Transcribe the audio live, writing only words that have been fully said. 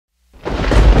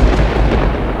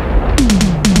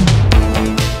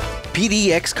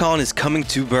EDXCon is coming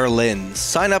to Berlin.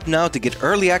 Sign up now to get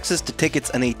early access to tickets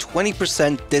and a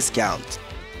 20% discount.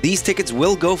 These tickets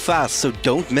will go fast, so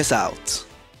don't miss out.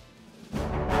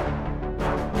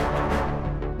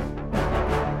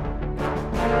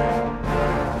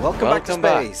 Welcome back to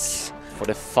space. For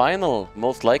the final,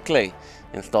 most likely,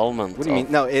 installment. What do you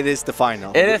mean? No, it is the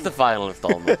final. It is the final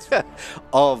installment.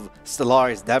 Of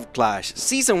Stellaris Dev Clash.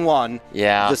 Season 1,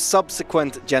 yeah. The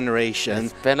subsequent generation.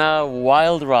 It's been a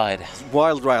wild ride.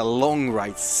 Wild ride, a long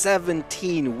ride.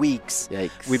 17 weeks.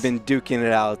 Yikes. We've been duking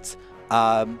it out.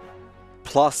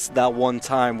 Plus that one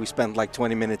time we spent like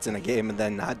 20 minutes in a game and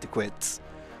then had to quit.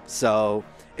 So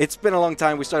it's been a long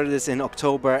time. We started this in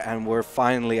October and we're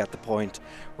finally at the point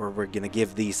where we're going to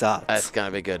give these out. It's going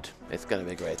to be good. It's going to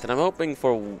be great. And I'm hoping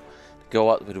to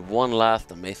go out with one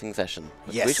last amazing session.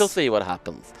 Yes. We shall see what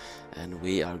happens. And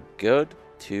we are good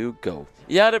to go.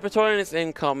 Yeah, the Praetorian is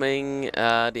incoming.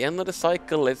 The end of the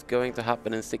cycle is going to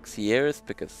happen in 6 years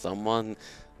because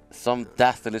some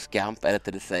dastardly scamp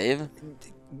edited a save.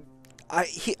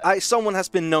 Someone has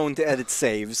been known to edit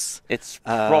saves. It's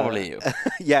probably you.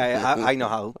 Yeah, I know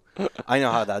how. I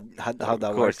know how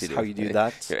that works. How you do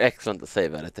that. You're excellent at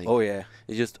save editing. Oh yeah.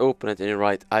 You just open it and you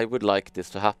write, "I would like this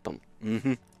to happen."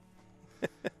 Mm-hmm.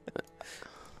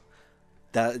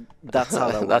 That's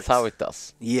how that works. That's how it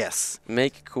does. Yes.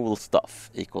 Make cool stuff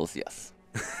equals yes.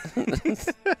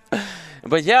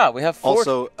 But yeah, we have 4.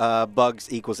 Also,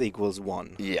 bugs equals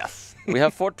 1. Yes. We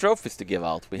have 4 trophies to give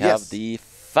out. We have the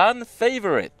fan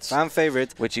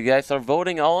favorite, which you guys are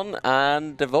voting on,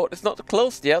 and the vote is not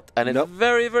closed yet, and it's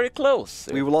very, very close.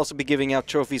 We will also be giving out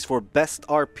trophies for best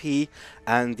RP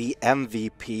and the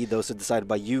MVP. Those are decided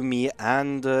by you, me,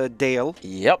 and Dale.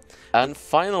 Yep. And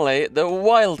finally, the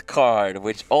wild card,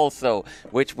 which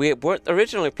we weren't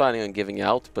originally planning on giving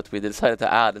out, but we decided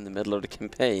to add in the middle of the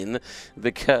campaign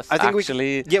because I think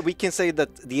we can say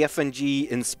that the FNG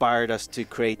inspired us to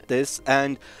create this,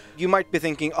 and you might be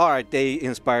thinking, all right, they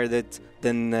inspired it,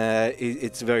 then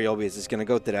it's very obvious it's going to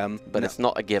go to them. But it's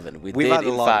not a given. We did,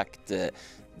 in fact,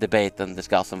 debate and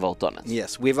discuss and vote on it.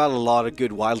 Yes, we've had a lot of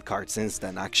good wildcards since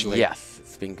then, actually. Yes,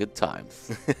 it's been good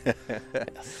times.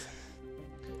 Yes.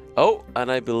 Oh, and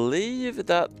I believe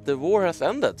that the war has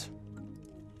ended.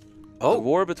 Oh. The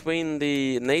war between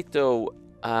the NATO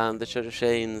and the Church of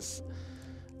Chains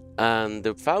and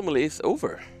the family is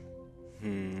over.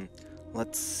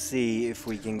 Let's see if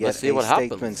we can get a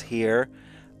statement here.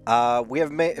 We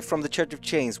have made, from the Church of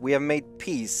Chains, we have made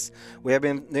peace. We have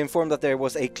been informed that there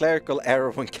was a clerical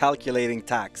error when calculating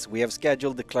tax. We have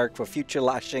scheduled the clerk for future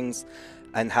lashings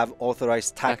and have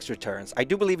authorized tax returns. I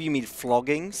do believe you mean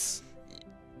floggings.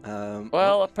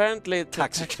 Well, apparently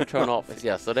tax return office,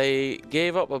 yeah. So they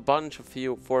gave up a bunch of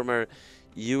former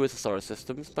USSR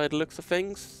systems by the looks of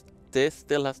things. This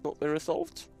still has not been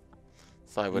resolved.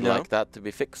 So I would like that to be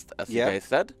fixed, as you guys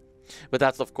said. But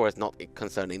that's, of course, not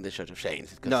concerning the Church of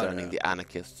Chains. It's concerning the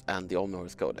anarchists and the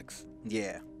Omnivorous Codex.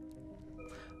 Yeah.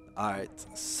 Alright,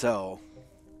 so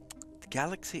the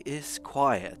galaxy is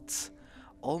quiet.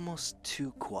 Almost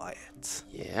too quiet.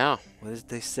 Yeah. What did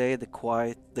they say? The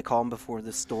calm before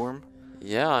the storm?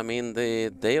 Yeah, I mean, the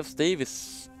Day of Steve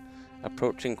is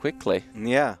approaching quickly.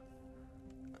 Yeah.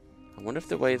 I wonder if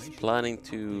the way is planning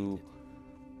to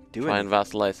try and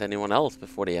vassalize anyone else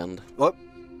before the end. What?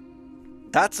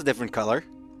 That's a different color.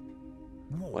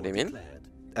 What do you mean?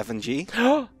 FNG.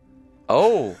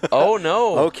 Oh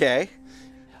no. Okay.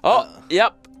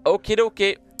 Yep. Okie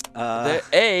dokie.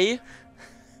 The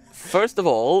first of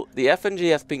all, the FNG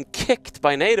has been kicked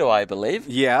by NATO, I believe.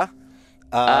 Yeah.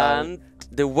 And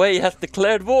the Way has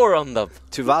declared war on them.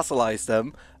 To vassalize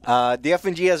them. The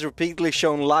FNG has repeatedly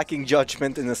shown lacking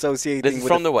judgment in associating with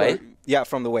from the Way. Yeah,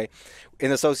 from the Way.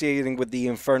 In associating with the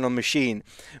infernal machine.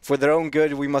 For their own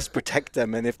good, we must protect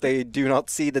them, and if they do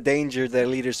not see the danger their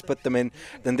leaders put them in,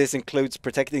 then this includes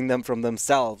protecting them from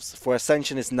themselves. For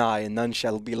ascension is nigh, and none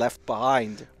shall be left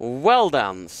behind. Well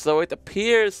done. So it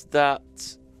appears that,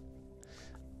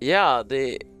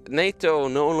 the NATO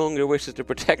no longer wishes to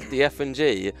protect the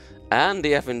FNG, and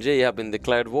the FNG have been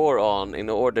declared war on in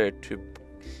order to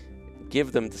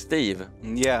give them to Steve.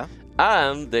 Yeah.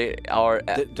 And they are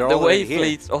the Way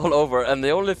fleets all over, and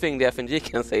the only thing the FNG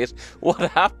can say is, what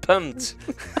happened?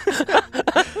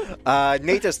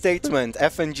 NATO statement,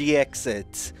 FNG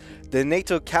exit. The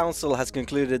NATO Council has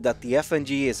concluded that the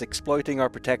FNG is exploiting our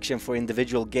protection for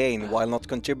individual gain while not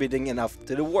contributing enough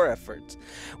to the war effort.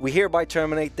 We hereby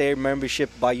terminate their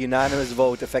membership by unanimous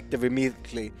vote effective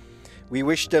immediately. We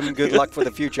wish them good luck for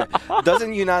the future.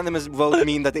 Doesn't unanimous vote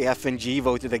mean that the FNG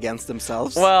voted against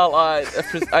themselves? Well, I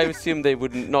assume they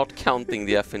would not counting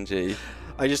the FNG.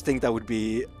 I just think that would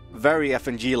be very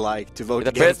FNG-like to vote It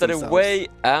appears against that themselves. the Way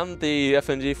and the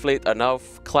FNG fleet are now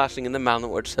clashing in the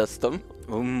manward system.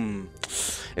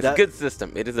 It's a good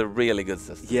system. It is a really good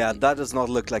system. Yeah, that does not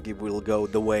look like it will go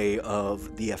the way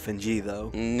of the FNG,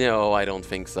 though. No, I don't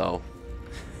think so.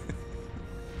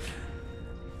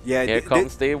 Yeah, Here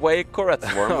comes the Way Correct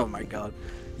Swarm. Oh my god.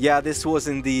 Yeah, this was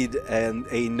indeed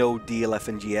a no-deal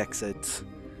FNG exit.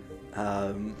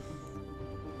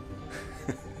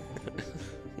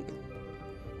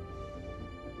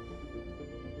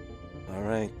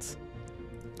 Alright.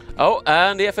 Oh,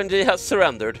 and the FNG has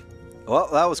surrendered. Well,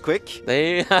 that was quick.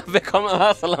 They have become a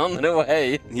vassal on the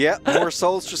way. Yeah, more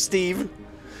souls for Steve.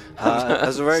 That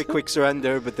was a very quick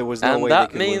surrender, but there was no way they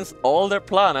could win. And that means all their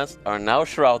planets are now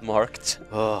shroud marked.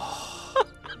 Oh.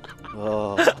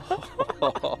 Oh.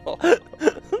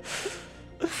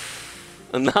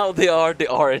 And now they are the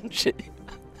RNG.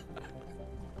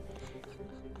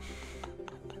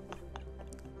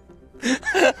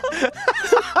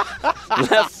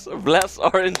 bless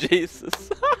RNGs.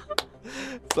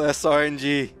 Bless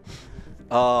RNG.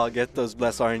 Oh, get those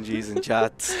bless RNGs in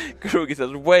chat. Krugi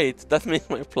says, wait, that means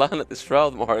my planet is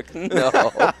shroud marked.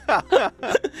 No.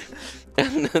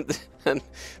 and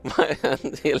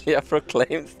Ilya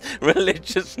proclaims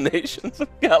religious nations of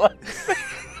Galaxies.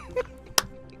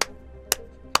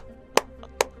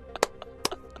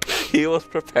 He was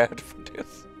prepared for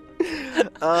this.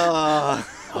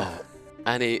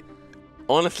 And he,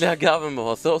 honestly, Gavin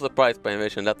was so surprised by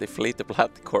Invasion that they fleet the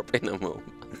Megacorp in a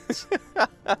moment.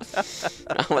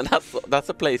 I mean, that's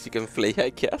a place you can flee, I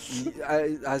guess.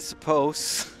 I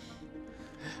suppose.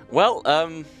 Well,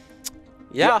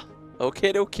 yeah.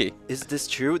 Okay, dokie. Is this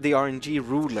true? The RNG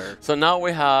ruler. So now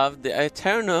we have the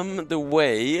Aeternum, the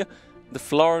Way, the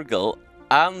Flargle,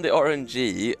 and the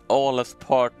RNG all as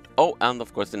part. Oh, and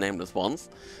of course the nameless ones.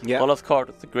 Yeah. All as part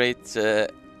of the great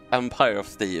Empire of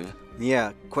Steve.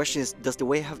 Yeah. Question is, does the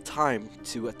Way have time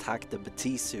to attack the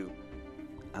Batisu?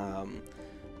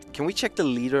 Can we check the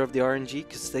leader of the RNG?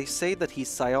 Because they say that he's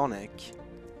psionic,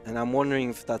 and I'm wondering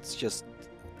if that's just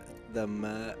them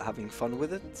having fun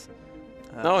with it.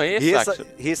 No, he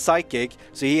is psychic,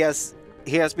 so he has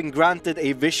been granted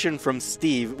a vision from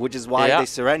Steve, which is why they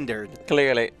surrendered.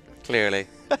 Clearly.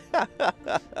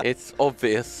 It's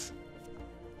obvious.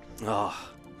 Oh.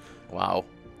 Wow.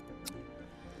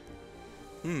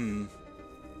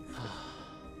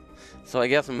 So I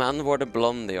guess Manward and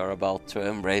Blondie are about to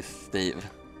embrace Steve.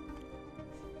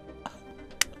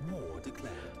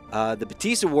 The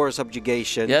Batisu War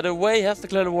subjugation. Yeah, the Way has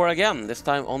declared war again, this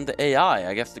time on the AI.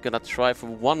 I guess they're gonna try for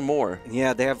one more.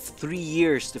 Yeah, they have 3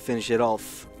 years to finish it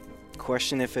off.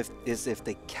 Question is if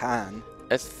they can.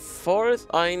 As far as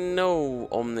I know,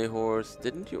 Omnihorse,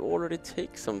 didn't you already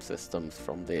take some systems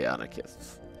from the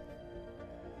Anarchists?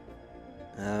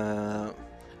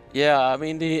 Yeah, I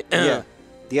mean the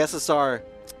SSR,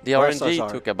 the RNG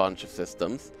took a bunch of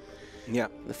systems. Yeah.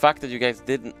 The fact that you guys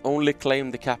didn't only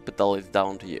claim the capital is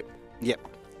down to you. Yep.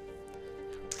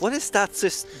 What is that?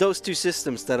 Those two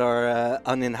systems that are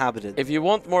uninhabited. If you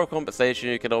want more compensation,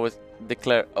 you can always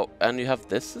declare. Oh, and you have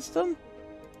this system.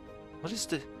 What is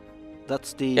the?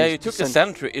 That's the. Yeah, you took the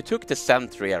sentry. You took the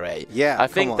sentry array. Yeah. I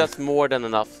think that's more than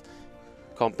enough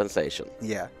compensation.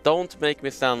 Yeah. Don't make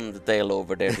me send Dale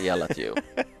over there to yell at you.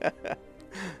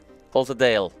 Also,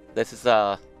 Dale, this is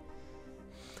a.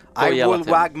 I will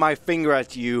wag my finger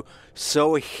at you,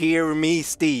 so hear me,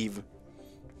 Steve.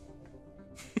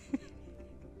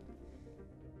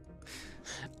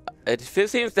 It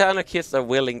seems the Anarchists are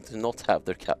willing to not have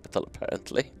their capital,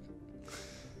 apparently.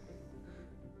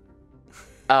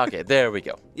 Okay, there we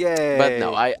go. Yay! But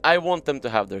no, I want them to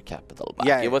have their capital back.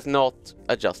 Yeah, it was not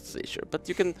a just seizure, but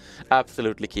you can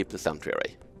absolutely keep the sentry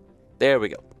array. There we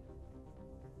go.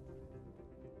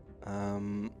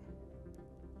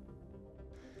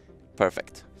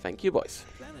 Perfect. Thank you, boys.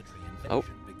 Oh.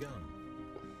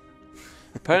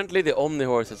 Apparently the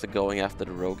Omnihorses are going after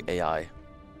the rogue AI.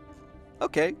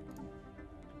 Okay.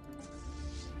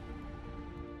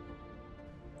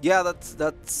 Yeah,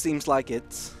 that seems like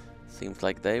it. Seems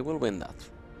like they will win that.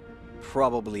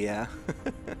 Probably, yeah.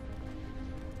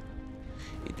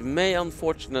 It may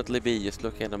unfortunately be, just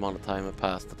looking at the amount of time that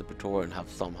passed, that the Praetorian have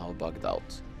somehow bugged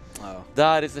out. Oh.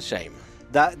 That is a shame.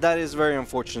 That is very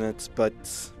unfortunate, but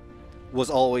was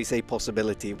always a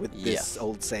possibility with this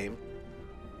old same.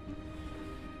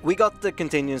 We got the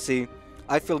contingency.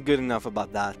 I feel good enough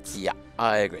about that. Yeah,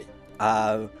 I agree.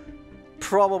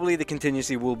 Probably the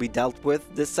contingency will be dealt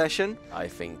with this session. I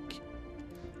think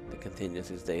the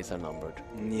contingency's days are numbered.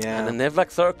 Yeah. And the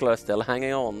Nevlac Circle are still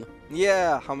hanging on.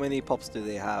 Yeah, how many pops do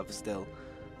they have still?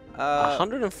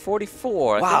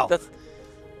 144. Wow. I think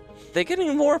they're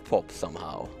getting more pops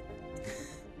somehow.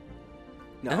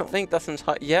 No. I don't think that's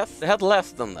entire. Yes, they had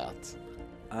less than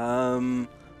that.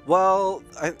 Well,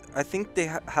 I think they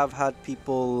have had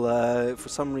people for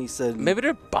some reason. Maybe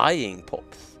they're buying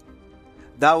pops.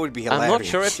 That would be hilarious. I'm not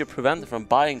sure if you're prevented from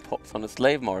buying pops on the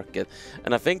slave market,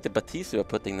 and I think the Batisu are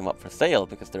putting them up for sale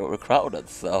because they're overcrowded.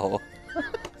 So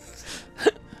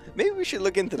maybe we should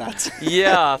look into that.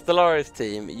 Yeah, Stellaris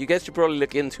team, you guys should probably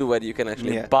look into whether you can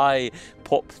actually buy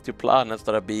pops to planets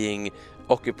that are being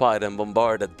occupied and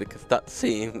bombarded, because that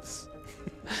seems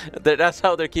that's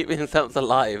how they're keeping themselves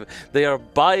alive. They are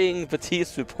buying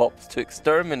Batisu pops to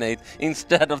exterminate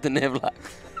instead of the Nivlax.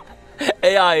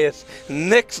 AI is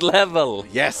next level.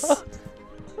 Yes.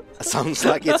 Sounds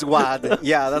like it's WAD.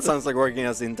 Yeah, that sounds like working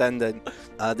as intended.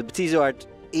 The Batizu are at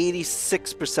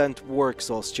 86% war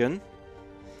exhaustion.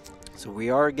 So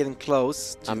we are getting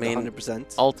close to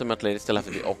 100%. Ultimately, they still have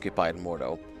to be occupied more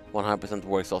though. 100%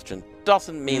 war exhaustion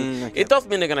doesn't mean... It does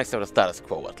mean they're going to accept the status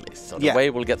quo at least. So the way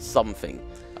we'll get something.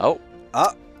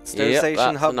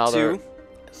 Sterilization Hub 2.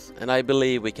 Yes. And I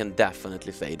believe we can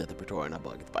definitely say that the Praetorian are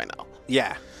bugged by now.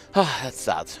 Yeah. That's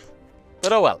sad.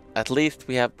 But oh well, at least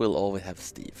we'll always have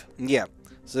Steve. Yeah.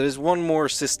 So there's one more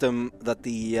system that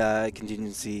the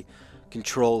contingency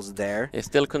controls there. They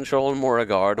still control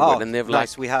Moragard.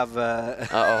 Nice. We have...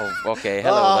 okay.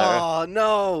 Hello there. Oh,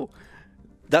 no.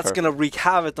 That's going to wreak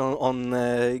havoc on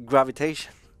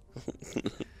gravitation.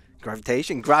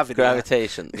 Gravitation? Gravity.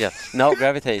 Gravitation. Yeah. No,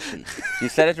 gravitation. You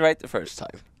said it right the first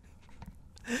time.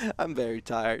 I'm very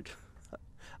tired.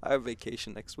 I have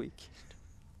vacation next week.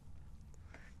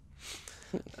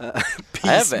 I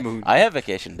have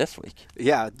vacation this week.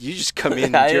 Yeah, you just come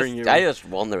in during your... I just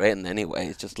wander in anyway.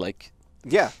 It's just like...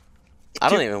 Yeah. I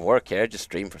don't even work here. I just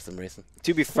stream for some reason.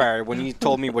 To be fair, when you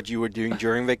told me what you were doing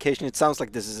during vacation, it sounds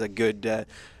like this is a good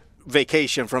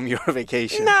vacation from your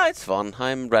vacation. No, it's fun.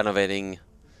 I'm renovating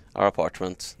our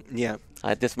apartment. Yeah.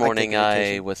 This morning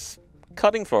I was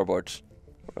cutting floorboards.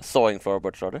 Or sawing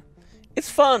floorboards, rather. It's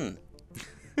fun!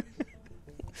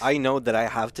 I know that I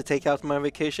have to take out my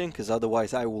vacation, because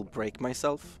otherwise I will break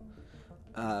myself.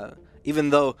 Even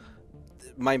though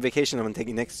my vacation I'm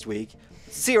taking next week,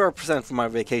 0% from my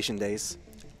vacation days.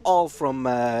 All from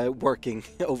working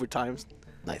overtime.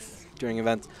 Nice. During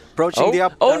events. Approaching the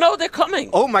up... Oh no, they're coming!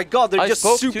 Oh my god, they're just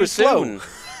super slow!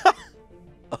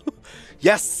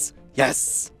 Yes!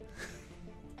 Yes!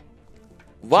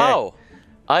 Wow!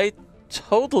 I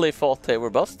totally thought they were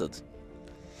busted.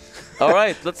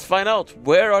 Alright, let's find out.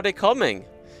 Where are they coming?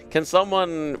 Can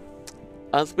someone...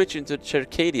 I'll switch into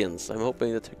Circadians. I'm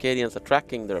hoping the Circadians are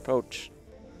tracking their approach.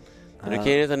 The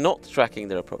Circadians are not tracking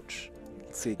their approach.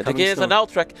 Let's see, the Circadians are now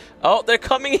tracking... Oh, they're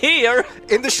coming here!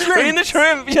 In the shrimp! In the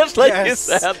shrimp, just like you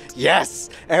said. Yes!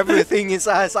 Everything is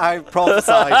as I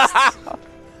prophesized.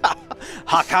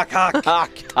 Hack, hack, hack.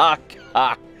 Hack, hack,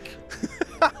 hack.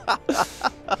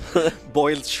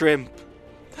 Boiled shrimp.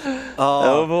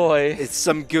 Oh boy. It's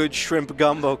some good shrimp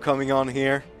gumbo coming on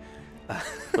here.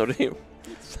 What do you...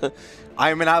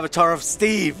 I am an avatar of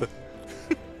Steve.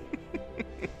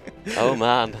 Oh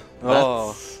man.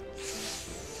 Oh.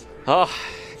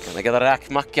 Can I get a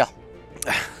räkmacka?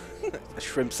 A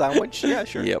shrimp sandwich? Yeah,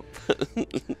 sure. Yep.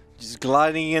 Just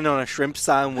gliding in on a shrimp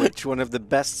sandwich, one of the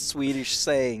best Swedish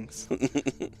sayings.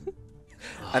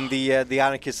 And the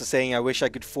anarchists are saying, I wish I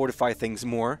could fortify things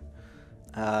more.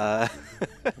 And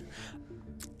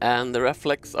the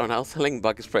Reflex are now selling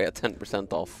bug spray at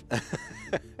 10% off.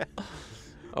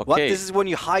 Okay. What? This is when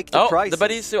you hike the price. The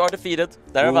Batisu are defeated.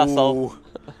 They're a vassal.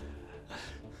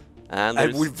 And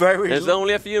there's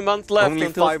only a few months left only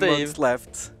until 5 months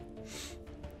left.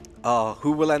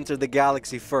 Who will enter the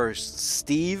galaxy first?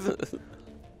 Steve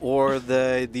or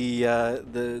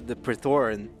the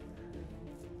Praetorian?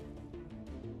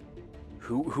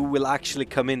 Who will actually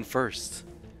come in first?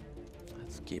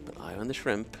 Let's keep an eye on the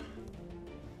shrimp.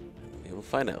 We will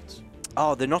find out.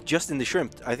 Oh, they're not just in the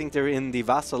shrimp. I think they're in the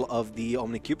vassal of the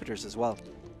Omnicupiters as well.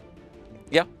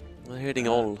 Yeah, they're heading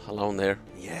all alone there.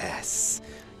 Yes.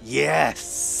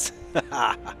 Yes.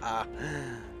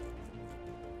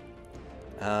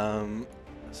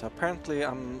 So apparently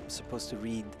I'm supposed to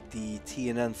read the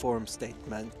TNN forum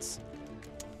statement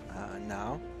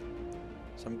now.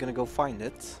 So I'm gonna go find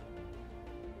it.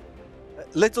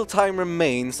 Little time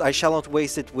remains, I shall not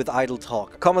waste it with idle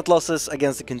talk. Combat losses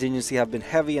against the contingency have been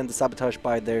heavy, and the sabotage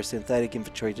by their synthetic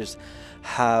infiltrators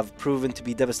have proven to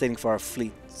be devastating for our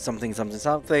fleet. Something, something,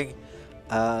 something.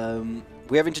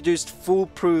 We have introduced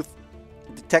foolproof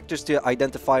detectors to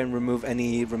identify and remove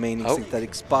any remaining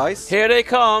synthetic spies. Here they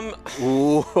come!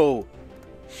 Ooh.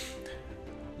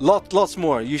 Lots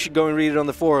more. You should go and read it on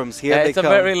the forums. Here they come.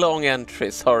 It's a very long entry.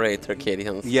 Sorry,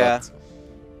 Turkadians. Yeah.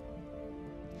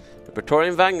 The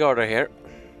Praetorian Vanguard are here.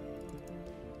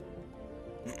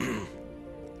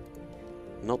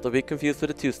 Not to be confused with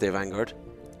the Tuesday Vanguard.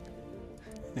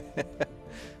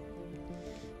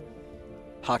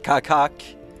 Hack.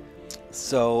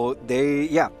 So they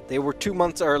were 2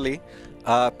 months early.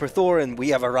 Praethorin, we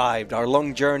have arrived. Our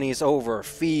long journey is over.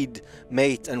 Feed,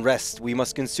 mate, and rest. We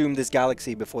must consume this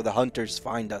galaxy before the hunters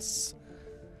find us.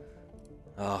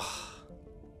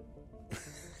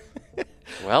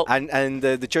 Well, and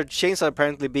the Church of Chains are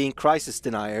apparently being crisis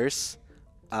deniers,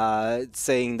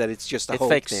 saying that it's just a hoax.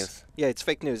 Fake news. Yeah, it's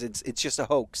fake news. It's just a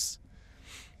hoax.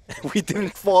 We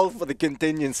didn't fall for the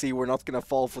contingency. We're not gonna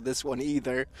fall for this one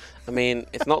either. I mean,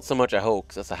 it's not so much a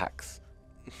hoax as a hacks.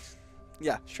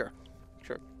 Yeah, sure.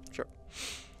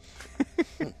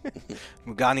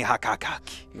 Mugani hack.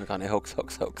 Mugani hoax.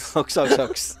 Hoax.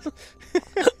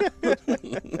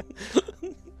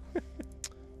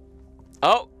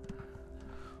 Oh!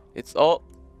 It's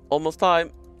almost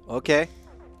time. Okay.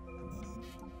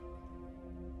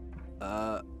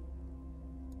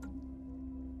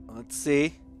 Let's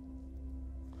see.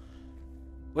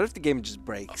 What if the game just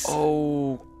breaks?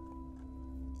 Oh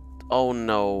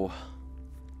no.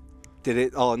 Did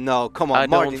it? Oh no, come on,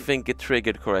 Martin. I don't think it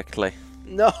triggered correctly.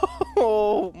 No,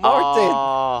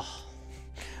 Martin!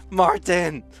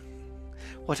 Martin!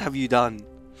 What have you done?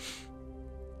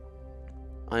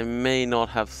 I may not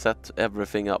have set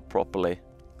everything up properly.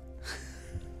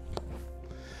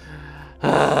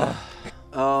 Oh,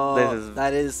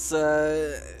 that is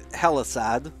hella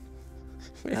sad.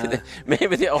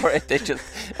 Maybe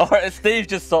Steve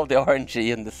just saw the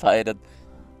RNG and decided,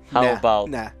 how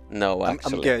about... Nah. No,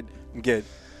 actually. I'm good.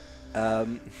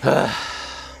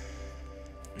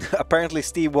 Apparently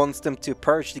Steve wants them to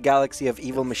purge the galaxy of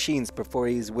evil machines before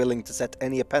he's willing to set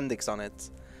any appendix on it.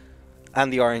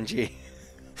 And the RNG.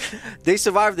 They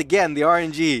survived again, the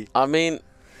RNG. I mean...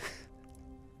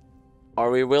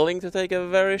 Are we willing to take a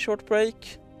very short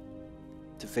break?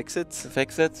 To fix it? To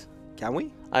fix it? Can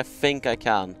we? I think I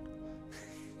can.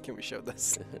 Can we show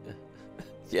this?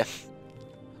 Yeah.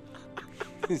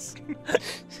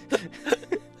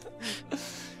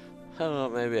 I don't know,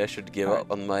 maybe I should give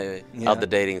up on my other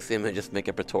dating sim and just make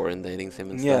a Praetorian dating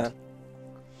sim instead. Yeah.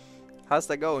 How's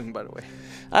that going, by the way?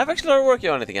 I've actually started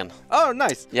working on it again. Oh,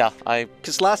 nice. Yeah,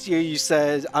 because last year you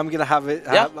said, I'm going to have it...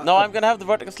 I'm going to have the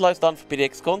vertical slice done for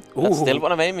PDXCon. That's still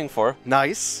what I'm aiming for.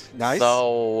 Nice.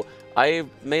 So, I've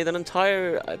been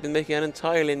making an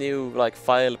entirely new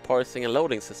file parsing and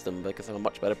loading system because I'm a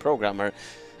much better programmer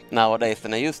nowadays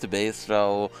than I used to be,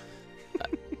 so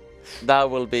that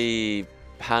will be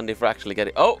handy for actually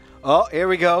getting... Oh, here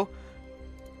we go.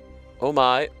 Oh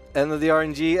my. End of the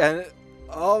RNG, and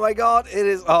oh my god, it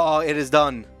is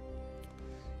done.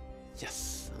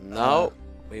 Yes. Now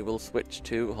we will switch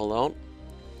to... Hold on.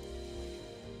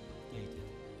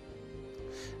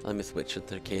 Let me switch to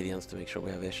Turkadians to make sure we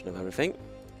have vision of everything.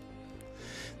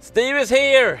 Steve is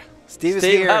here! Steve is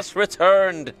here. Has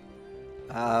returned!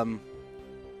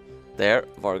 There,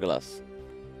 Vargalas.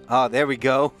 There we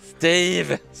go.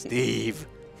 Steve!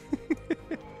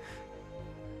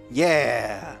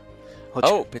 Yeah!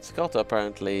 Pizzicato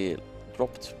apparently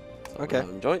dropped. So okay.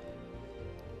 Enjoy.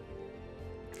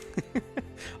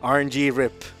 RNG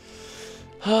rip.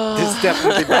 This is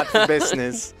definitely bad for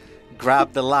business.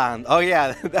 Grab the land. Oh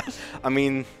yeah, I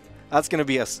mean, that's gonna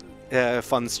be a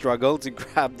fun struggle to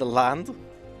grab the land.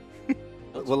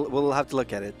 We'll have to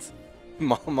look at it.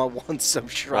 Mama wants some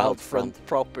Shroud Front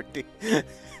property.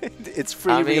 It's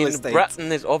free real estate.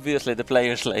 Bratton is obviously the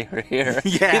player slayer here.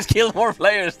 Yeah. He's killed more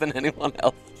players than anyone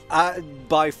else.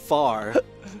 By far.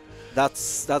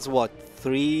 That's what,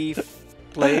 3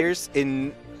 players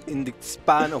in the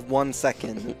span of 1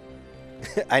 second.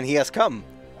 And he has come.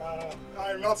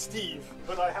 I'm not Steve,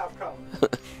 but I have come.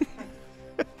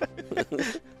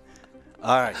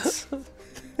 Alright.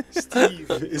 Steve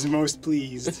is most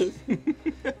pleased.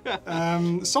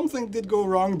 Something did go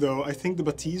wrong though. I think the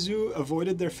Batizu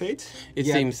avoided their fate. It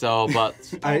seems so, but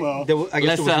I guess there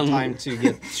wasn't time to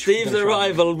get... Steve's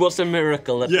arrival was a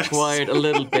miracle that required a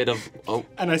little bit of...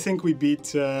 And I think we beat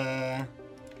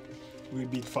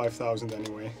 5,000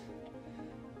 anyway.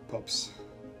 Pops.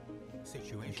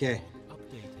 Okay.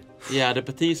 Yeah, the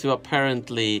Batizu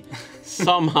apparently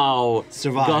somehow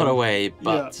got away,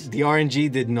 but... The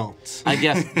RNG did not. I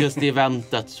guess just the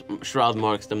event that Shroud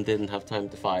marks them didn't have time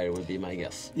to fire would be my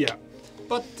guess. Yeah.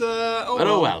 But,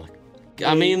 well.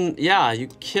 I mean, yeah, you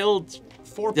killed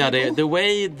 4 people? Yeah, the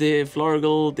way, the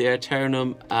Florgal, the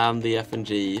Aeternum, and the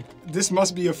FNG. This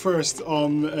must be a first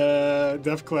on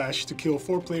Dev Clash to kill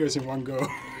 4 players in one go.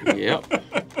 Yep.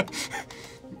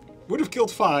 Would have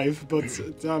killed 5, but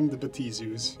damn the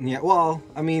Batizus. Yeah, well,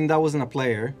 I mean, that wasn't a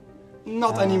player.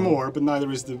 Not anymore, but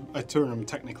neither is the Aeternum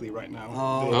technically right now.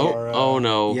 Oh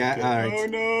no. Yeah, Okay. alright. Oh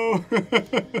no.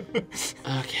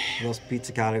 Okay. Lost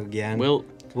Pizzicato again. We'll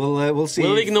see.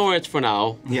 We'll ignore it for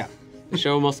now. Yeah. The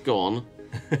show must go on.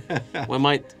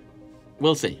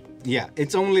 We'll see. Yeah,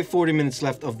 it's only 40 minutes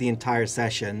left of the entire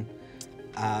session.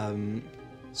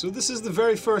 So this is the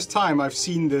very first time I've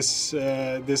seen this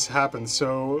happen.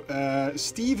 So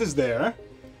Steve is there.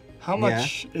 How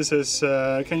much is his?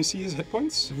 Can you see his hit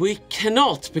points? We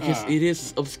cannot because it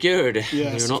is obscured. Yes,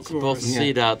 You're not supposed to Yeah.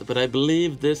 see that, but I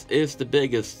believe this is the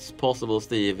biggest possible,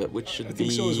 Steve, which should be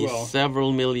so as well.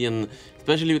 several million,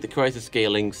 especially with the crisis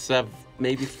scaling,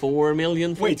 maybe 4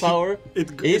 million full Wait, power.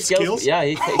 it scales?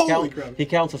 Yeah, Holy crap. he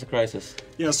counts as a crisis.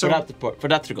 Yeah, so For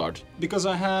that regard. because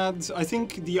I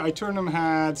think the Aeternum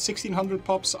had 1600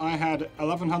 pops, I had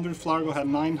 1100, Flargal had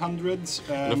 900,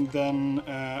 and then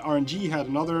RNG had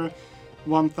another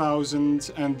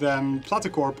 1000, and then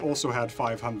Platecorp also had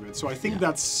 500. So I think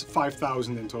that's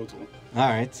 5000 in total.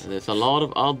 Alright. There's a lot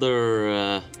of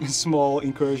other Small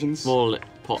incursions. small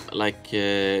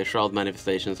shroud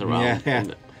manifestations around. Yeah.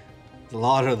 And A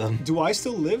lot of them. Do I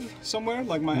still live somewhere,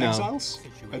 like my No. exiles?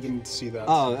 I didn't see that.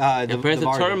 Oh, apparently the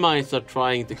Vargo. termites are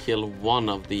trying to kill one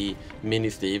of the mini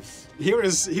Steves. Here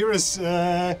is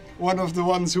one of the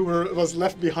ones who was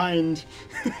left behind.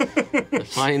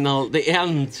 The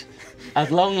end, at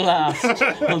long last,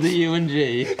 of the UNG.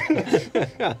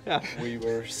 We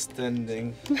were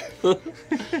standing.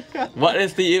 What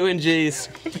is the UNG's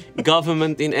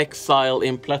government in exile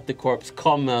in Platecorp's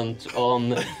comment on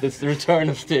this return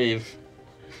of Steve?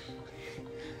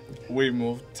 We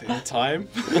moved in time.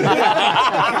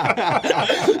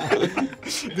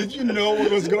 Did you know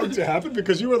what was going to happen?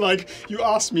 Because you were like, you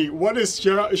asked me, what is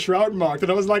Shroud marked?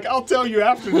 And I was like, I'll tell you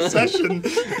after the session.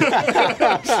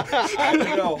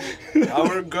 You know,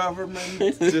 our government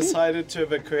decided to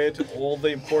evacuate all the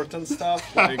important stuff,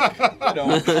 like, you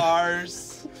know,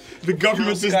 cars, The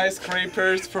government is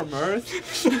skyscrapers from Earth.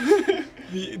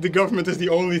 the government is the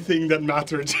only thing that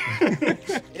mattered.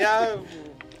 Yeah,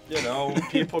 you know,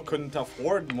 people couldn't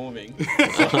afford moving.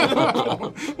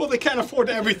 Well, they can't afford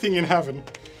everything in heaven,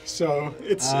 so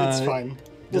it's fine.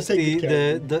 We'll take good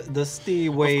care of it. Does the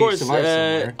way Of course, survive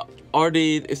somewhere?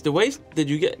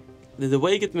 did the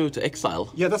way get moved to exile?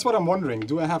 Yeah, that's what I'm wondering.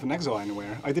 Do I have an exile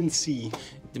anywhere? I didn't see.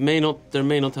 There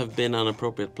may not have been an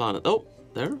appropriate planet. Oh,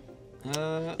 there.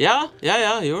 Uh, Yeah,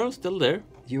 you're still there.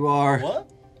 you are... What?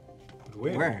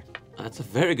 Where? That's a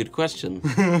very good question.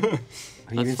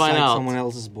 Are you Let's inside find out. someone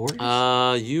else's borders?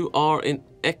 You are in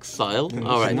exile. In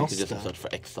All right, you can just Penosta. search for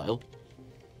exile.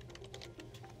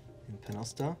 In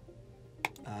Penosta?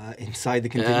 Inside the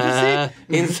contingency?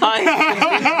 Inside.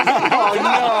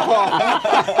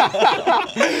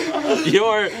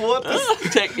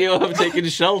 You have taken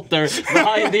shelter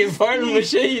behind the infernal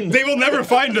machine. They will never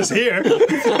find us here.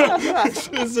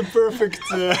 It's a perfect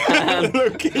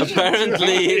location.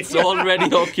 Apparently, it's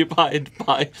already occupied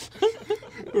by.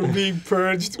 We're being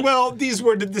purged. Well, these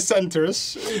were the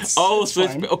dissenters. It's fine.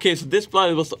 So this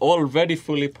planet was already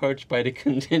fully purged by the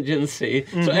contingency.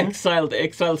 So the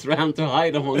exiles ran to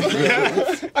hide amongst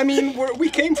them. I mean, we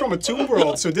came from a tomb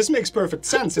world, so this makes perfect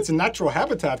sense. It's a natural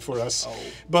habitat for us.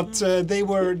 But they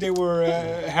were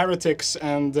heretics,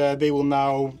 and they will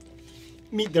now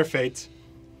meet their fate.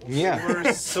 Yeah.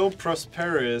 We're so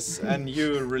prosperous, and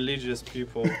you religious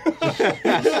people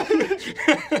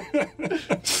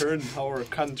turned our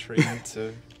country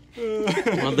into...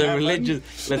 Well,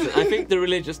 I think the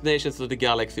religious nations of the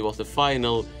galaxy was the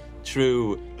final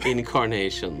true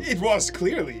incarnation. It was,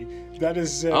 clearly. That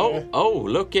is...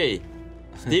 looky.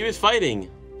 Steve is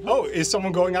fighting. Oh, is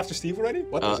someone going after Steve already?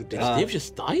 What does it do? Did Steve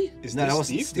just die? Is No, this that wasn't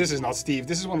Steve? Steve. This is not Steve.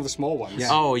 This is one of the small ones. Yeah.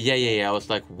 Oh, yeah. I was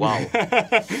like, wow.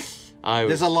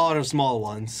 There's a lot of small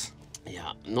ones.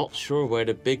 Yeah, not sure where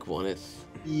the big one is.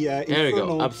 Yeah, There we go.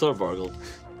 infernal... Absorb Vargle.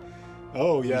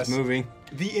 Oh, yes. It's moving.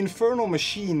 The infernal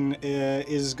machine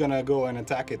is gonna go and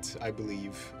attack it, I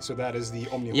believe. So that is the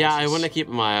Omnibus. Yeah, I want to keep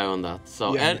my eye on that.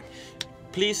 So, Yeah.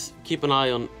 please keep an eye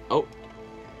on... Oh,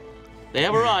 they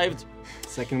have arrived.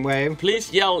 Second wave.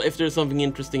 Please yell if there's something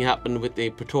interesting happened with the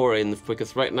Praetorian,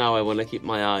 because right now I want to keep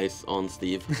my eyes on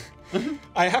Steve.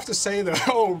 I have to say though,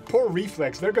 oh, poor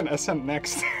Reflex, they're gonna ascend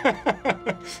next.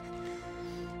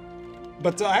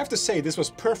 But I have to say, this was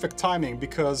perfect timing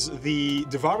because the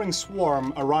devouring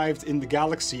swarm arrived in the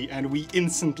galaxy and we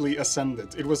instantly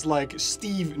ascended. It was like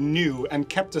Steve knew and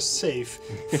kept us safe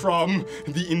from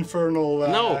the infernal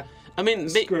No, I mean,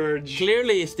 scourge.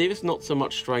 Clearly Steve is not so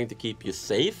much trying to keep you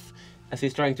safe as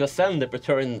he's trying to ascend the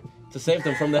return to save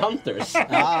them from the hunters.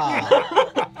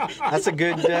 That's a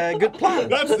good plan.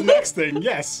 That's the next thing,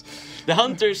 yes. The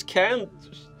hunters can't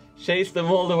chase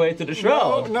them all the way to the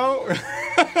shroud. No.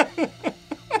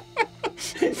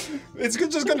 It's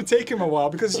just gonna take him a while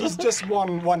because he's just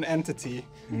one entity.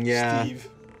 Yeah. Steve.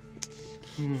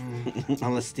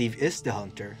 Unless Steve is the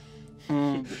hunter.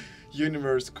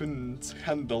 Universe couldn't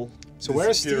handle So where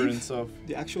is disappearance Steve? of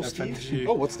The actual FNG. Steve?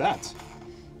 Oh, what's that?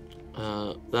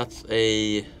 That's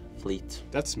a fleet.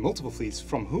 That's multiple fleets.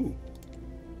 From who?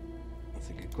 That's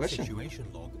a good question. Situation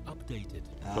log updated.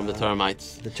 From the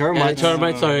termites. The termites.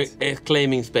 Termites are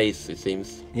claiming space, it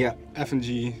seems. Yeah.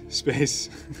 FNG space.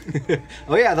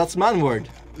 Oh yeah, that's Manward.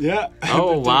 Yeah. Oh,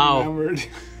 They're wow. enamored.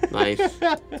 Nice.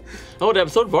 Oh, the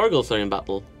episode Vargals are in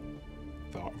battle.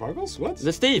 Vargals? What?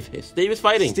 The Steve. Steve is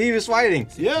fighting. Steve is fighting.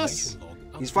 Yes.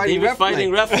 He's fighting Steve is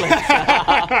fighting Reflect.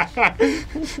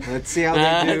 Reflex. Let's see how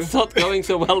they do. It's not going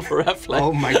so well for Reflex.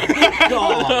 Oh my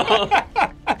god!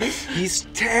 He's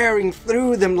tearing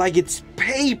through them like it's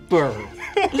paper.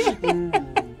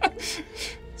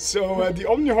 So the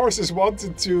Omni Horses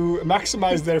wanted to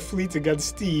maximize their fleet against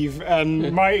Steve,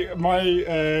 and I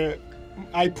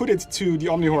put it to the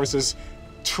Omni Horses.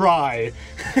 Try.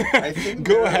 I think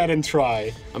Go ahead and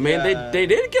try. I mean, they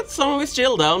did get some of his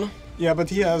shield down. Yeah, but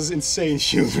he has insane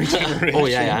shield regeneration. Oh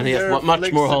yeah, and he has Their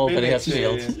much more hull than he has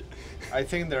flexibility- shield. I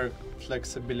think their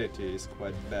flexibility is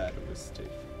quite bad with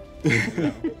Steve.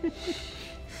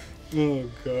 Oh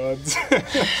god.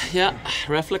 Yeah,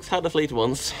 Reflex had a fleet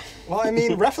once. Well, I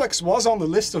mean, Reflex was on the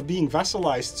list of being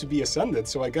vassalized to be ascended,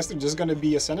 so I guess they're just gonna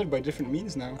be ascended by different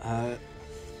means now.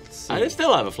 And they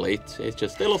still have a fleet. It's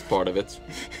just they lost part of it.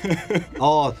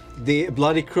 Oh, the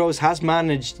Bloody Crows has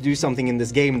managed to do something in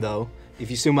this game, though. If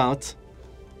you zoom out,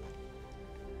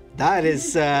 that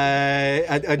is a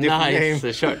different Nice, game.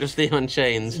 the shirt to Steve on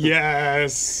chains.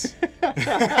 Yes.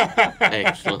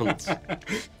 Excellent.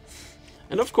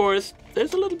 And of course,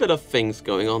 there's a little bit of things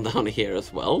going on down here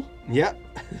as well. Yeah,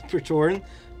 Praetorian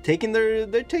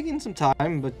they're taking some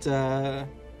time, but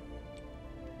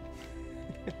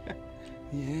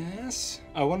Yes.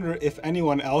 I wonder if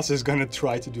anyone else is gonna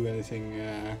try to do anything.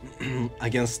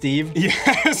 against Steve.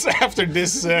 Yes, after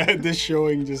this this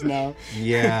showing just now.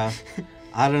 Yeah,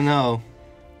 I don't know.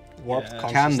 Warped Yeah.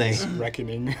 Can they? consciousness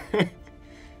reckoning.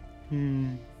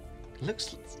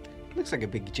 Looks like a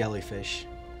big jellyfish.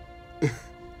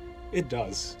 It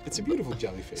does. It's a beautiful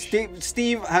jellyfish.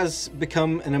 Steve has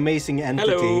become an amazing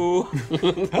entity. Hello.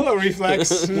 Hello,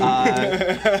 Reflex.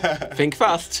 Think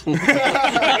fast.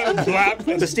 Blap,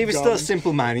 But Steve is still a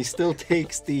simple man. He still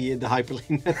takes the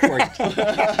hyperlink network.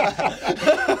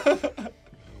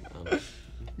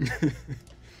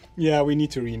 Yeah, we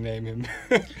need to rename him.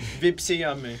 Vipsy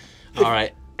Yummy. All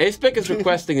right. Aspec is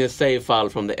requesting a save file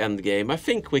from the end game. I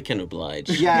think we can oblige.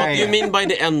 Yeah, What do you yeah. mean by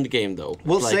the end game, though?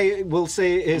 We'll Like- say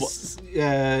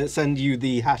send you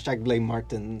the hashtag blame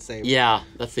Martin save. Yeah,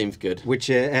 that seems good. Which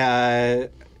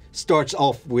starts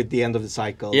off with the end of the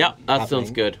cycle. Yeah, that happening.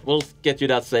 sounds good. We'll get you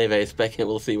that save, Aspec, and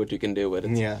we'll see what you can do with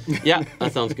it. Yeah. Yeah,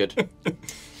 that sounds good.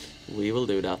 We will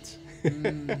do that.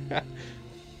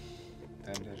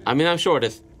 I mean, I'm sure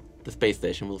the space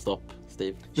station will stop,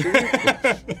 Steve.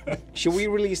 Should we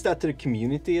release that to the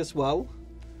community as well?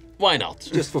 Why not?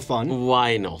 Just for fun?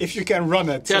 Why not? If you can run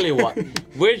it. Tell you what,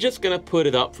 we're just gonna put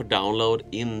it up for download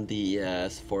in the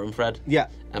forum thread. Yeah.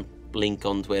 And link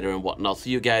on Twitter and whatnot, so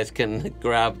you guys can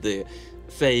grab the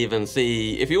save and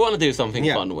see if you want to do something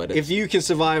Yeah. fun with it. If you can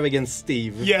survive against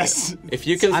Steve. Yes. If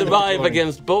you can And the survive Praetorian.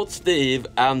 against both Steve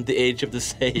and the Age of the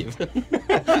Save. the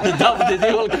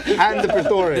And the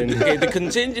Praetorian. okay, the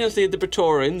contingency, the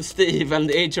Praetorian, Steve, and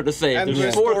the Age of the Save. And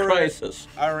There's 4 restore crises.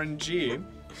 RNG.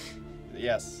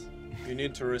 Yes. You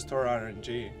need to restore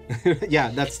RNG. Yeah,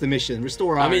 that's the mission.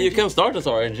 Restore I mean, you RNG. can start as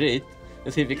RNG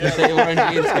and see if you can save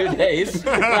RNG in 2 days.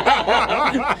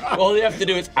 All you have to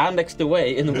do is annex the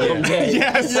way in 1 day.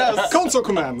 Yes. Console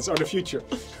commands are the future.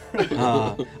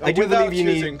 I do Without believe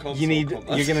using console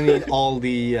commands. you're gonna need all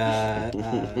the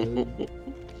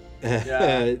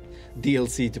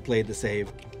DLC to play the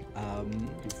save.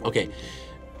 Okay.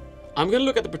 I'm gonna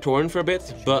look at the Praetorian for a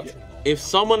bit, but if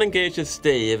someone engages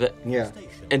Steve Yeah.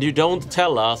 and you don't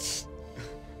tell us,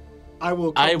 I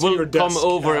will I to your will come desk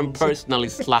over and personally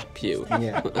slap you.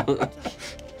 Yeah.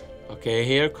 Okay,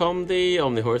 here come the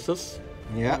Omni Horses.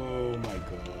 Yeah. Oh my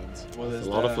god. What is A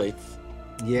lot of that? fleets.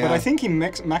 Yeah. But I think he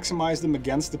maximized them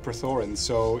against the Praetorians.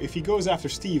 So if he goes after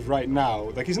Steve right now,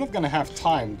 like he's not gonna have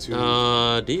time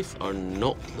to. These are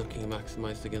not looking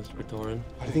maximized against Praetorian.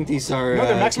 I think these are. No,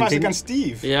 they're maximized against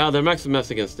Steve. Yeah, they're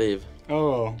maximized against Steve.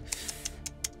 Oh.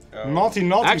 Naughty,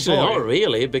 naughty Actually, boy. not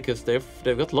really, because they've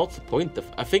got lots of point.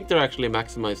 I think they're actually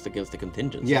maximized against the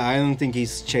contingents. Yeah, I don't think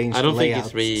he's changed. I don't the think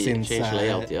layout he's since, changed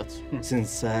layout yet.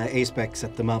 Since A-Spec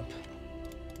set them up.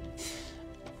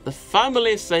 The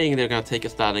family is saying they're gonna take a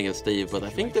stand against Steve, but I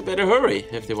think they better hurry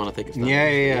if they want to take a stand.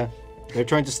 Yeah. They're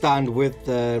trying to stand with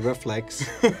Reflex.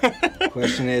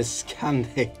 Question is, can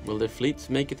they? Will their fleets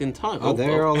make it in time? Oh,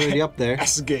 they're already up there.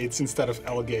 S gates instead of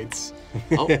L gates.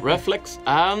 Oh, Reflex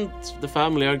and the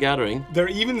family are gathering. They're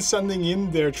even sending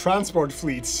in their transport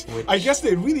fleets. I guess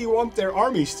they really want their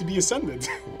armies to be ascended.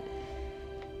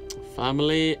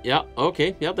 Family, yeah,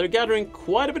 okay, yeah, they're gathering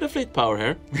quite a bit of fleet power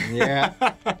here. Yeah.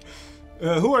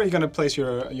 Who are you gonna place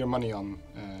your money on,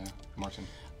 Martin?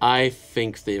 I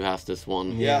think Steve has this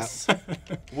one. Yes.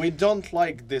 We don't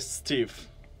like this Steve.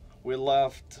 We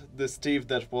loved the Steve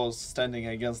that was standing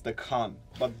against the Khan.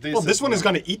 But this one is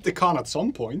gonna eat the Khan at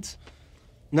some point.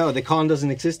 No, the Khan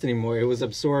doesn't exist anymore. It was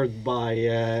absorbed by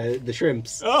the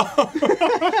shrimps.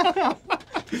 Oh.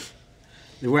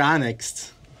 They were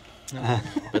annexed.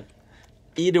 But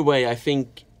either way, I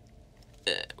think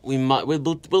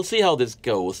we'll see how this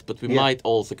goes, but we might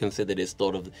also consider this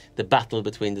sort of the battle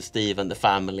between the Steve and the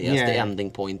family as the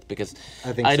ending point, because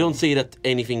I don't see that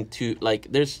anything too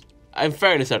I'm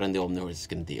fairly certain the Omnivores is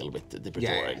going to deal with the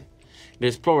Praetorian. Yeah.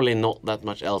 There's probably not that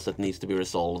much else that needs to be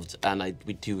resolved, and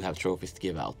we do have trophies to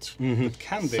give out. Mm-hmm. But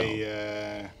can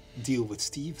they deal with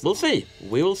Steve? We'll see.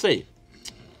 We will see.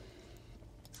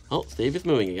 Oh, Steve is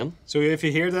moving again. So if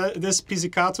you hear this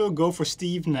pizzicato, go for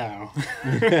Steve now.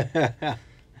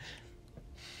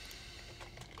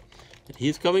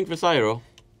 He's coming for Syro.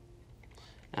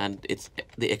 And it's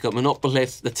the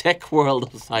monopolized, the tech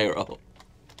world of Syro.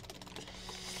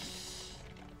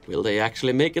 Will they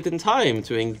actually make it in time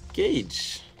to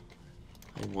engage?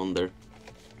 I wonder.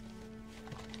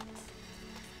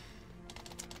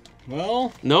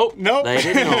 Well, nope. They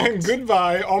did not.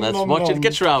 Goodbye. Let's watch it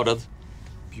get shrouded.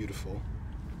 Beautiful.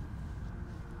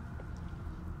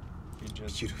 You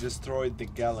just destroyed the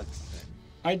galaxy.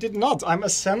 I did not. I'm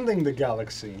ascending the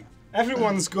galaxy.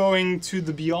 Everyone's going to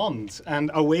the beyond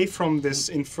and away from this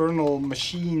infernal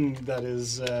machine that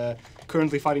is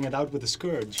currently fighting it out with the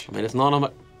Scourge. I mean, it's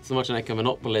not so much an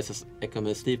ecomonopolis as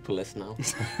ecomostepolis now.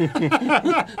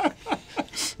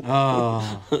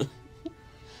 Oh.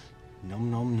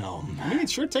 Nom nom nom. I mean, it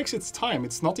sure takes its time.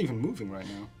 It's not even moving right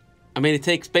now. I mean, it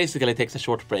takes a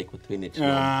short break between each one.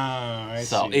 I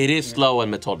so see. it is slow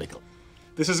and methodical.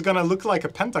 This is gonna look like a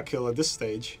pentakill at this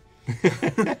stage.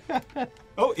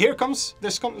 Oh, here comes.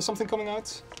 There's something coming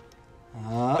out.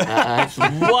 It's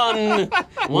one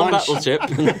battleship.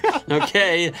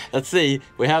 Okay, let's see.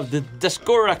 We have the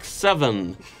Deskorak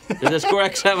 7. The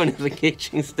Deskorak 7 is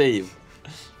engaging Steve.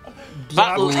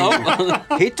 Battle.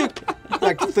 Oh. He took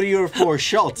like 3 or 4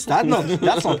 shots. That's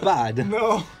not bad.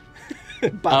 No.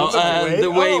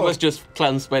 The way was just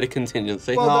cleansed by the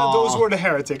contingency. Well, those were the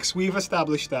heretics. We've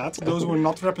established that. Those were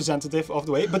not representative of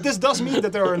the way. But this does mean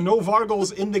that there are no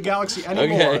Vargals in the galaxy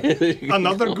anymore. Okay.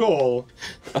 Another goal.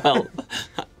 Well,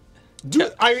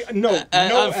 no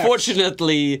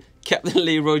unfortunately, Captain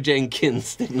Leroy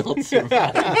Jenkins did not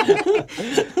survive.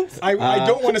 I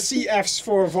don't want to see Fs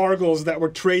for Vargals that were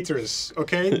traitors.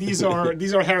 Okay, these are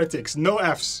heretics. No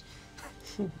Fs.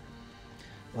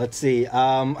 Let's see.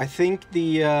 I think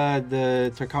the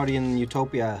Tarkadian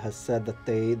Utopia has said that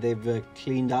they've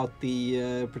cleaned out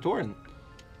the Praetorian.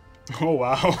 Oh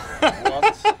wow!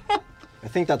 What? I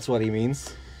think that's what he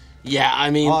means. Yeah, I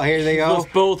mean, here they go.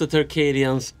 Both the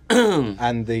Tarkadians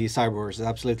and the Cyborgs,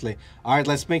 absolutely. All right,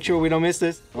 let's make sure we don't miss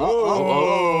this.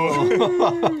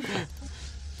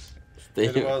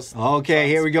 Okay,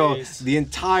 here we go. The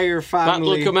entire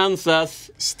family. Battle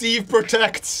commences. Steve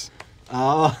protects.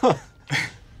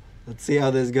 Let's see how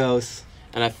this goes.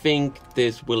 And I think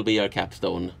this will be our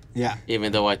capstone. Yeah.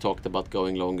 Even though I talked about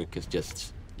going longer, because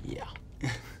yeah.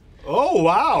 Oh,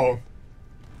 wow.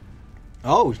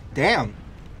 Oh, damn.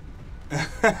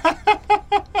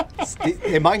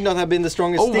 It might not have been the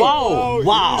strongest Steve. Wow.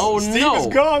 Wow. Oh, Steve no. is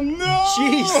gone. No.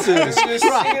 Jesus Christ. See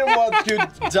what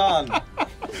you've done.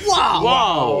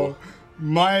 Wow.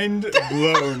 Mind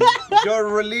blown. Your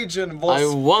religion was I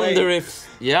wonder fake.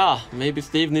 if, maybe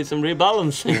Steve needs some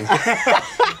rebalancing.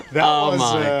 That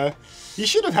was, You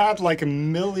should have had like 2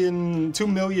 million.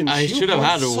 I should have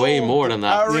had way more than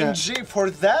that. RNG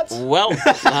for that? Well,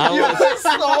 You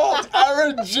sold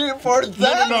RNG for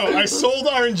that? No, I sold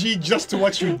RNG just to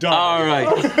watch you die. all right.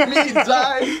 Me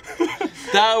die?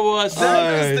 That was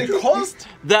That is the cost?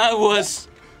 that was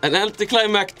an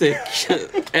anticlimactic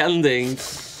ending,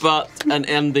 but an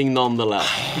ending nonetheless.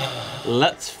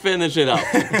 Let's finish it up.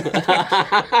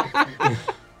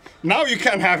 Now you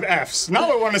can have Fs.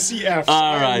 Now I want to see Fs.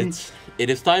 All right. It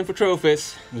is time for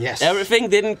trophies. Yes. Everything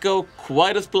didn't go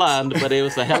quite as planned, but it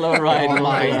was a hell of a ride.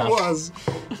 nonetheless.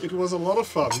 It was a lot of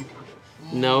fun.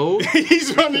 No.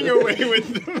 He's running away with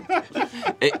them.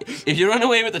 If you run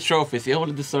away with the trophies, you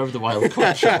only deserve the wild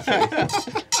card trophy.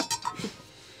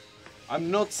 I'm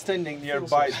not standing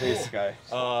nearby this guy.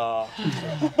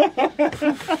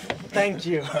 Thank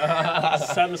you.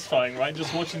 Satisfying, right?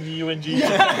 Just watching the UNG.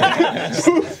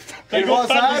 It was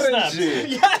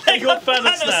RNG. They got fan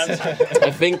snaps.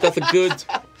 I think that's a good.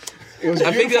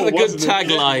 I think that's a good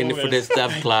tagline for this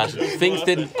Dev Clash. Things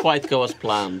didn't quite go as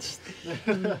planned.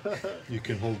 You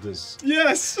can hold this.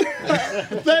 Yes.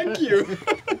 Thank you.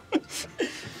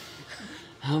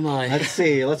 Oh my. Let's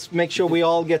see. Let's make sure we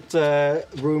all get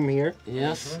room here.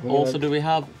 Yes. Also,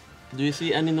 do you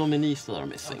see any nominees that are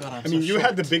missing? I mean, you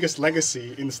had the biggest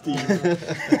legacy in Steam.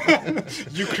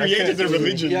 You created a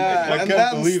religion. Yeah, and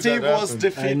then Steve was And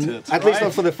defeated. at least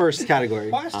not for the first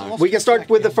category. We can start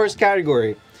with the first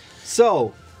category.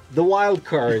 So, the wild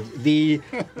card, the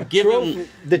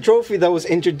trophy that was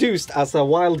introduced as a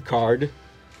wild card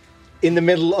in the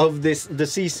middle of the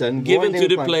season, Given to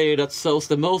the player that sows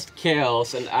the most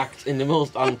chaos and acts in the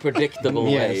most unpredictable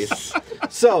ways.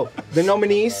 So, the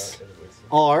nominees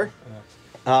are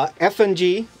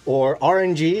FNG or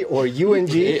RNG or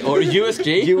UNG Or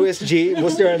USG. USG.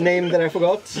 Was there a name that I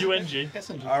forgot? UNG.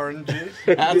 RNG.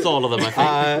 That's all of them, I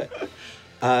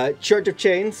think. Church of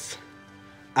Chains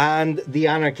and the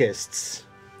Anarchists.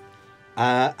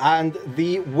 And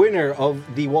the winner of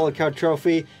the wildcard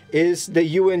trophy is the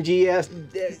USG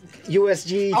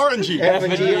RNG.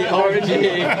 FNG RNG.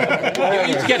 You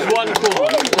each get one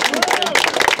coin.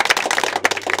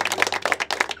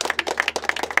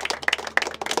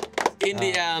 In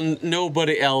the end,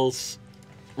 nobody else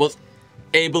was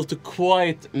able to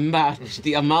quite match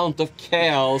the amount of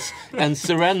chaos and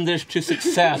surrenders to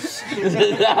success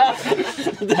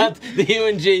that the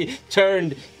UNG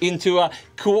turned into a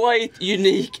quite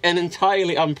unique and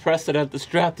entirely unprecedented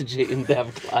strategy in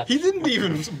Dev Clash. He didn't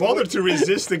even bother to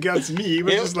resist against me. He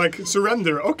was just like,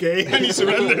 surrender, okay. And he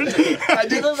surrendered. I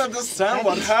didn't understand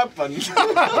what happened.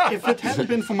 If it hadn't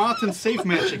been for Martin's safe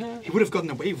magic, he would have gotten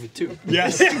away with it too.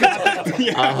 Yes.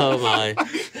 Yeah. Oh my.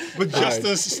 But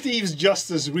Steve's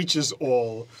justice reaches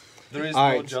all. There is All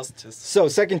no right. justice. So,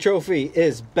 second trophy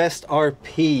is Best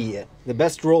RP, the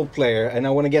best role player, and I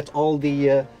want to get all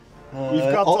the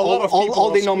We've got a lot of people all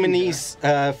on the screen nominees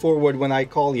forward when I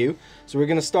call you. So we're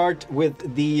gonna start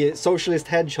with the Socialist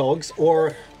Hedgehogs,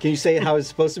 or can you say it how it's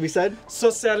supposed to be said?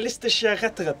 Socialistische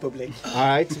Retterepublik. All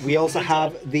right. We also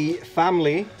have the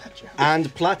Family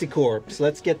and Platicorp. So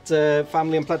let's get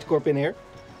Family and Platicorp in here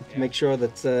to make sure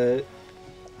that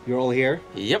you're all here.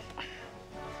 Yep.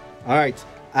 All right.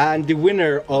 And the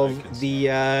winner of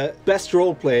the best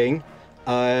role playing,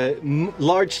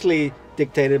 largely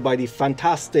dictated by the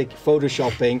fantastic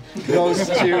photoshopping, goes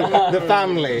to the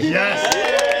Family. Yes.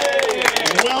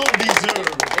 Well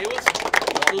deserved. It was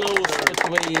close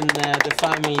between the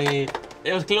Family.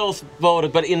 It was close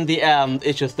voted, but in the end,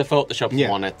 it's just the Photoshop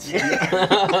won it.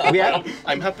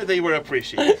 I'm happy they were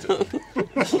appreciated.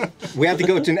 We had to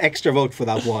go to an extra vote for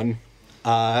that one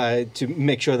to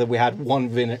make sure that we had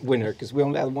one winner, because we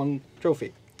only had one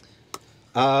trophy.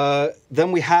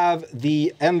 Then we have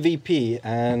the MVP,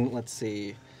 and let's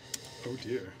see. Oh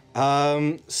dear.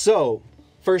 So,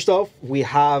 first off, we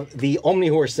have the Omni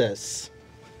Horses,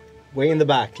 way in the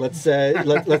back. Let's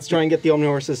let's try and get the Omni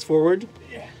Horses forward.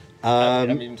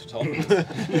 I'm into talk.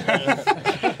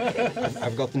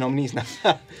 I've got the nominees now.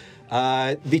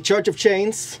 The Church of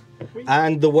Chains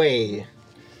and The Way.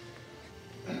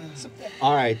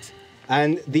 All right,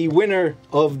 and the winner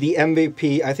of the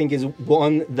MVP, I think, is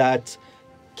one that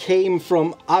came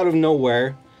from out of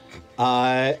nowhere.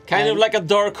 Kind of like a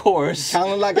dark horse.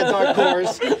 Kind of like a dark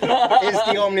horse is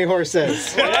the Omni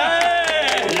Horses.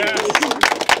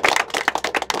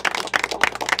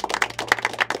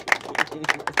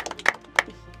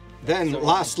 Then,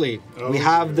 lastly, we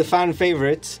have the fan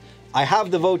favorites. I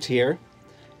have the vote here,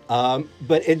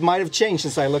 but it might have changed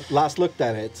since I last looked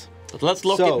at it. But let's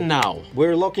lock it now.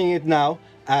 We're locking it now,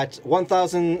 at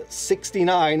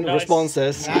 1,069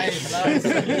 responses.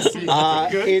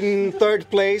 In third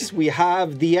place, we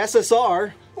have the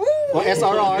SSR, or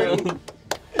SRR.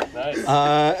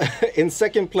 In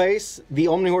second place, the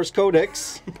Omnihorse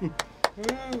Codex.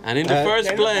 And in the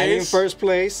first place... And in first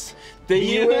place,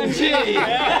 the UNG!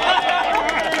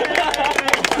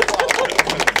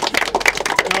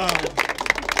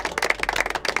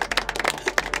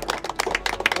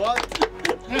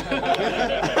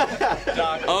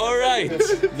 All right,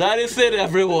 that is it,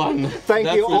 everyone.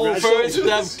 Thank you all. First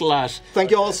Dev Clash.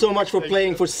 Thank you all so much for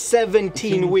playing for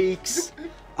 17 weeks.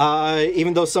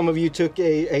 Even though some of you took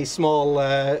a small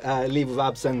leave of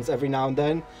absence every now and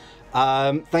then.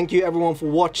 Thank you everyone for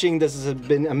watching. This has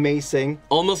been amazing.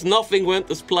 Almost nothing went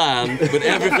as planned, but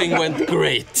everything went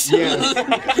great.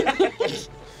 Yes.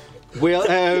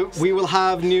 We will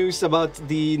have news about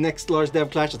the next Stellaris Dev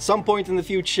Clash at some point in the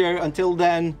future. Until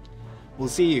then, we'll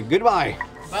see you. Goodbye.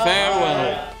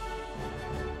 Farewell.